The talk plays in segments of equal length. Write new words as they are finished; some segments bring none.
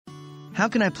How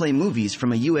can I play movies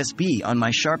from a USB on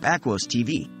my Sharp Aquos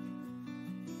TV?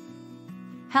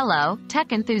 Hello,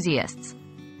 tech enthusiasts.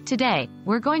 Today,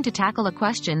 we're going to tackle a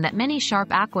question that many Sharp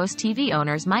Aquos TV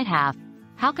owners might have.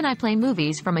 How can I play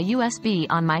movies from a USB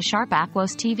on my Sharp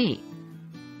Aquos TV?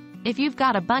 If you've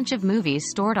got a bunch of movies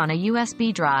stored on a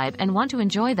USB drive and want to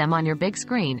enjoy them on your big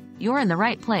screen, you're in the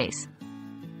right place.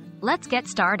 Let's get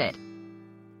started.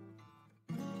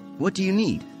 What do you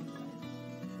need?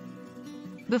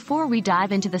 Before we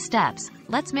dive into the steps,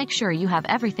 let's make sure you have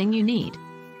everything you need.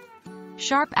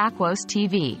 Sharp Aquos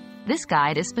TV. This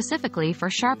guide is specifically for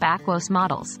Sharp Aquos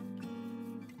models.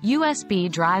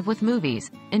 USB drive with movies.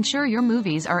 Ensure your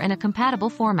movies are in a compatible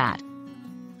format.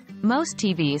 Most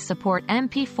TVs support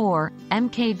MP4,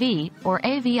 MKV, or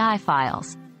AVI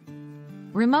files.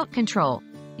 Remote control.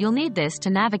 You'll need this to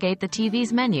navigate the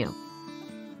TV's menu.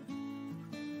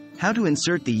 How to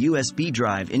insert the USB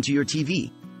drive into your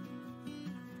TV?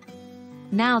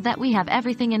 Now that we have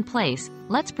everything in place,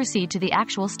 let's proceed to the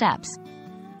actual steps.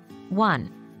 1.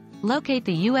 Locate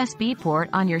the USB port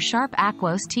on your Sharp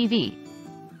Aquos TV.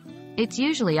 It's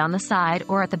usually on the side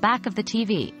or at the back of the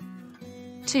TV.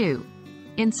 2.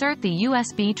 Insert the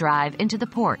USB drive into the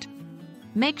port.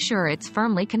 Make sure it's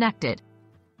firmly connected.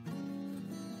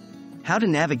 How to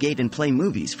navigate and play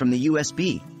movies from the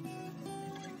USB?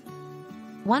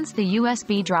 Once the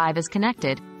USB drive is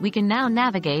connected, we can now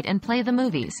navigate and play the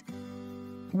movies.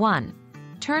 1.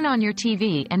 Turn on your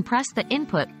TV and press the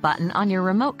input button on your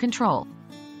remote control.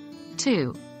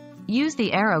 2. Use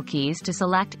the arrow keys to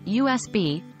select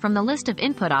USB from the list of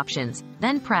input options,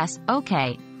 then press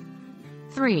OK.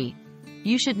 3.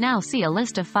 You should now see a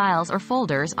list of files or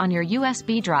folders on your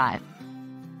USB drive.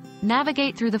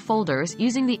 Navigate through the folders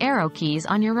using the arrow keys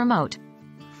on your remote.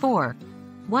 4.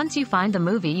 Once you find the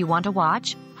movie you want to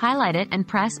watch, highlight it and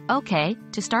press OK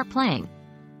to start playing.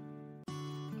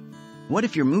 What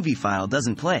if your movie file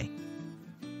doesn't play?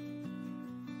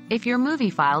 If your movie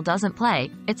file doesn't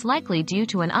play, it's likely due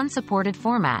to an unsupported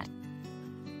format.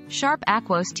 Sharp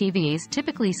Aquos TVs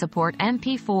typically support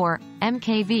MP4,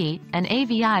 MKV, and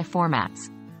AVI formats.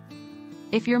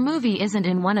 If your movie isn't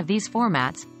in one of these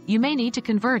formats, you may need to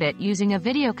convert it using a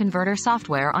video converter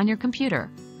software on your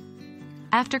computer.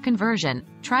 After conversion,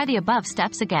 try the above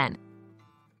steps again.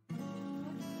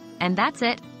 And that's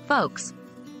it, folks.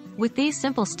 With these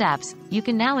simple steps, you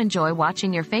can now enjoy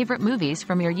watching your favorite movies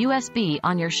from your USB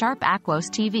on your Sharp Aquos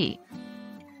TV.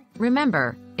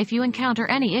 Remember, if you encounter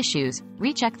any issues,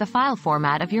 recheck the file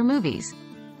format of your movies.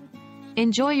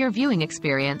 Enjoy your viewing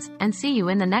experience, and see you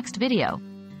in the next video.